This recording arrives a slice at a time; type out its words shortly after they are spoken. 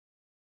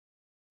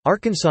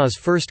Arkansas's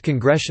 1st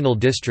Congressional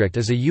District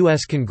is a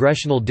U.S.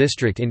 congressional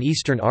district in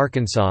eastern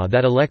Arkansas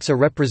that elects a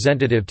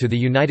representative to the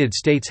United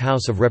States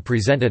House of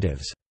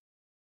Representatives.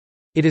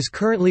 It is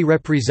currently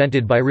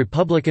represented by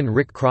Republican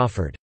Rick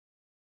Crawford.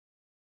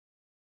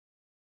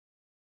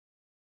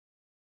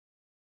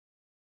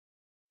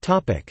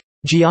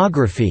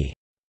 Geography.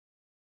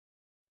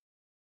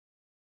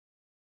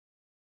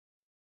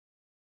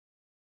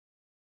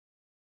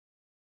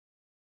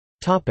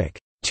 Topic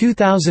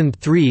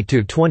 2003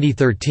 to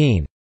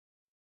 2013.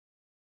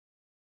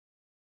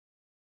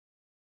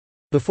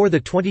 Before the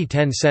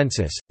 2010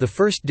 census, the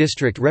 1st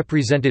District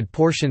represented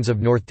portions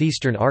of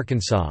northeastern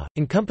Arkansas,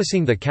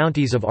 encompassing the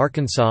counties of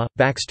Arkansas,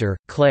 Baxter,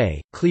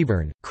 Clay,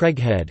 Cleburne,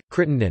 Craighead,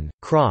 Crittenden,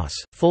 Cross,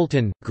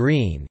 Fulton,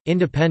 Greene,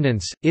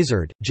 Independence,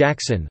 Izard,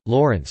 Jackson,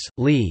 Lawrence,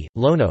 Lee,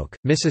 Lonoke,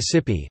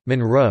 Mississippi,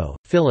 Monroe,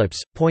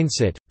 Phillips,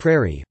 Poinsett,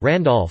 Prairie,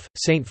 Randolph,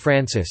 St.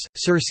 Francis,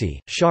 Searcy,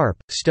 Sharp,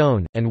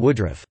 Stone, and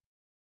Woodruff.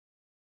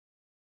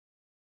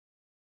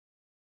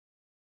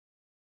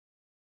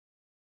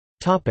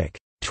 Topic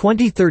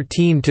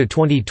 2013 to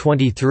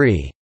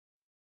 2023.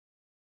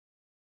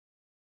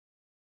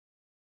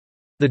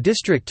 The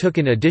district took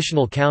in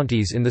additional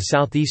counties in the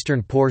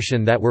southeastern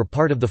portion that were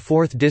part of the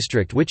 4th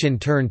District, which in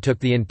turn took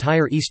the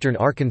entire eastern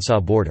Arkansas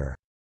border.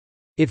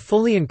 It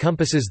fully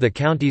encompasses the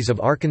counties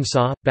of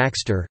Arkansas,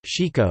 Baxter,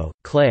 Chico,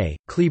 Clay,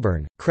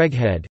 Cleburne,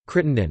 Craighead,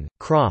 Crittenden,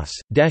 Cross,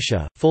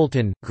 Desha,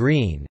 Fulton,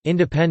 Greene,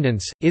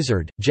 Independence,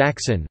 Izard,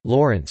 Jackson,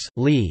 Lawrence,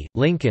 Lee,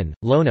 Lincoln,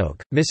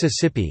 Lonoke,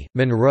 Mississippi,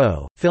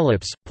 Monroe,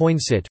 Phillips,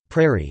 Poinsett,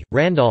 Prairie,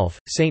 Randolph,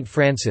 St.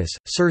 Francis,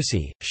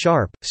 Searcy,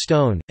 Sharp,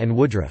 Stone, and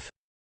Woodruff.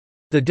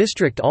 The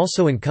district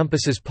also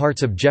encompasses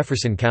parts of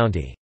Jefferson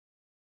County.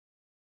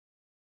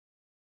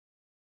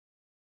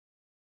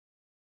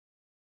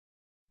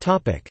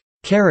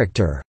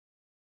 Character.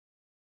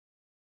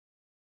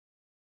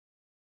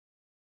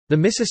 The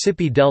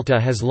Mississippi Delta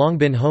has long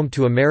been home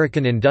to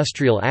American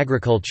industrial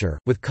agriculture,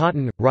 with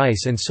cotton,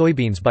 rice and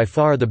soybeans by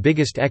far the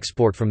biggest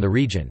export from the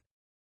region.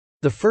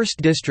 The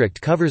 1st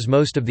District covers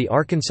most of the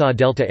Arkansas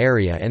Delta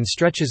area and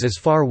stretches as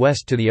far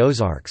west to the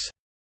Ozarks.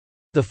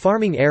 The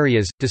farming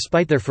areas,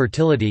 despite their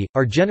fertility,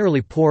 are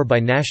generally poor by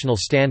national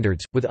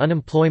standards, with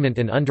unemployment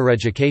and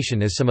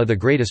undereducation as some of the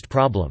greatest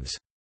problems.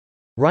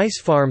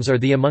 Rice farms are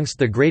amongst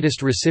the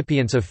greatest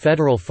recipients of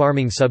federal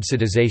farming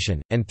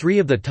subsidization, and 3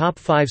 of the top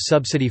 5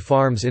 subsidy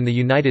farms in the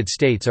United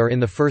States are in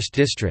the 1st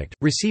District,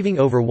 receiving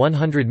over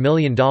 $100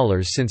 million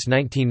since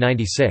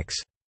 1996.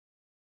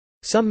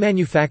 Some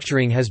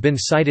manufacturing has been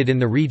cited in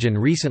the region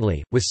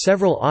recently, with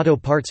several auto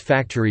parts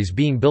factories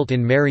being built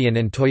in Marion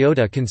and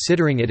Toyota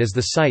considering it as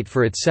the site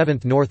for its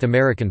 7th North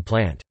American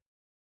plant.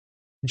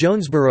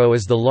 Jonesboro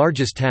is the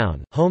largest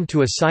town, home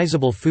to a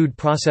sizable food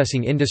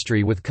processing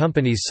industry with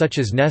companies such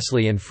as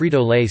Nestle and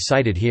Frito-Lay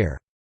sited here.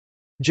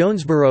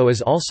 Jonesboro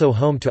is also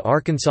home to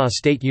Arkansas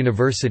State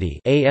University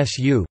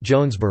 (ASU)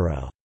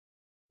 Jonesboro.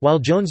 While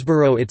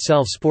Jonesboro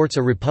itself sports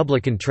a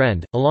Republican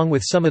trend, along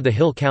with some of the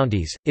Hill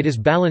counties, it is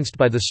balanced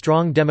by the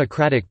strong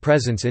Democratic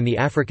presence in the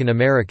African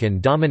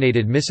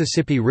American-dominated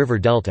Mississippi River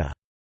Delta.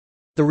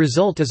 The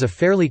result is a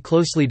fairly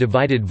closely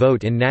divided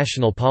vote in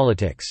national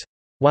politics.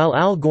 While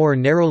Al Gore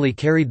narrowly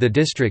carried the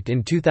district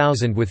in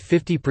 2000 with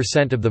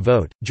 50% of the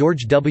vote,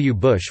 George W.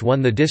 Bush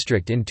won the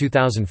district in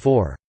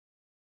 2004.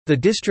 The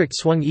district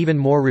swung even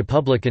more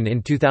Republican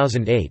in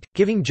 2008,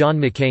 giving John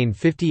McCain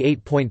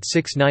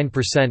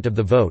 58.69% of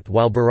the vote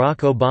while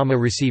Barack Obama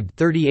received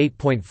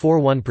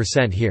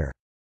 38.41% here.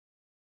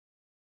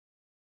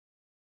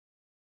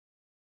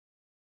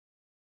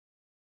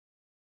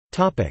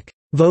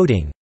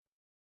 Voting.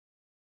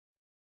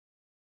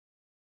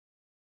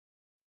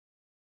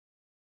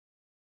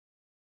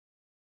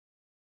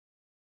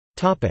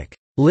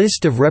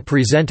 List of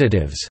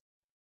representatives.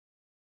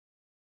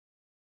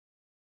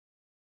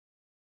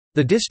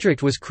 The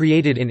district was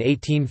created in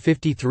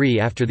 1853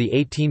 after the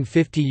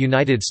 1850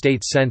 United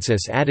States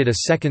Census added a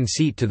 2nd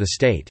seat to the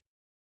state.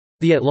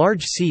 The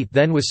at-large seat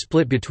then was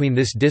split between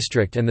this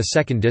district and the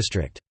 2nd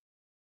District.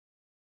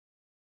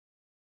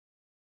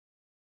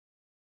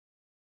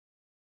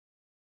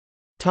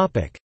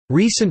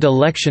 Recent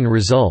election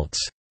results.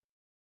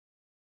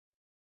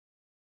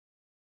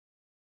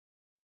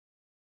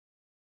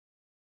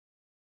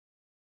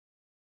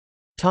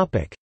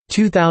 Topic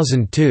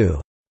 2002.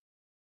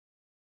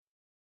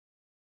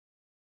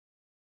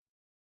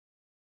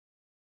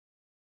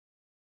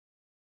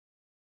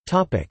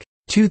 Topic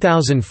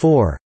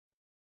 2004.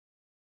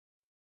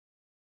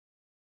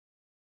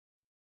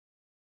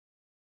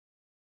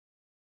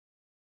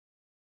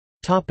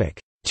 Topic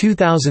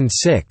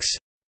 2006.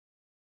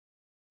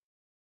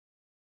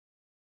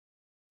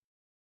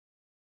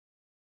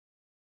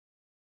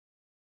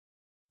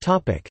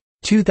 Topic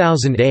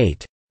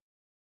 2008.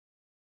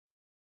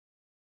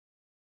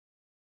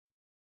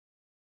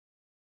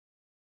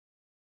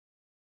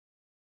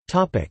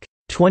 Topic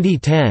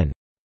 2010.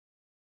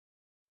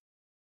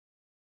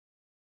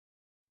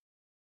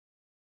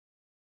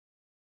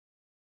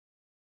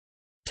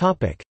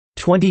 Topic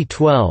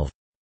 2012.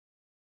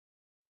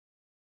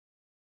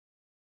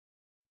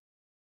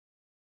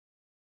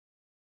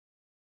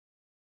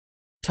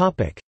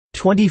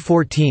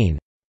 2014.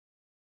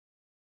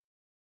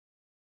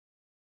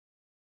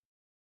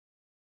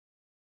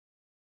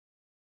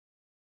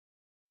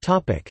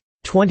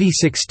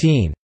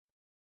 2016.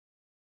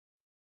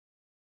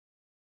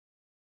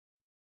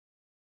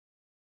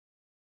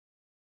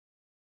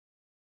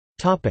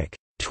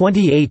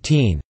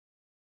 2018.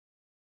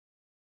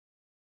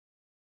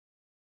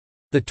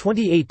 The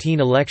 2018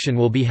 election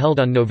will be held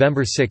on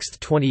November 6,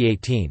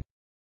 2018.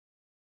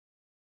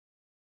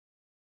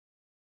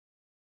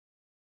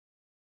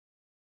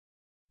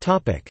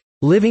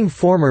 Living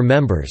former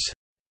members.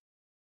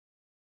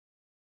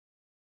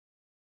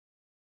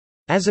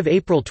 As of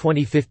April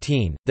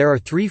 2015, there are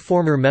 3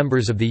 former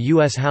members of the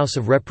U.S. House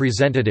of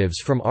Representatives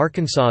from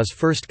Arkansas's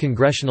 1st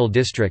Congressional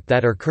District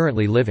that are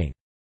currently living.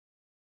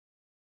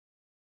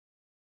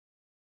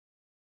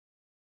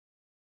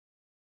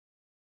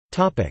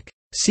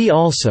 See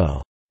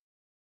also: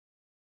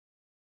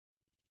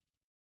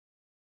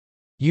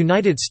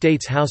 United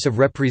States House of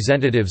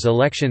Representatives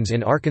elections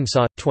in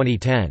Arkansas,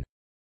 2010.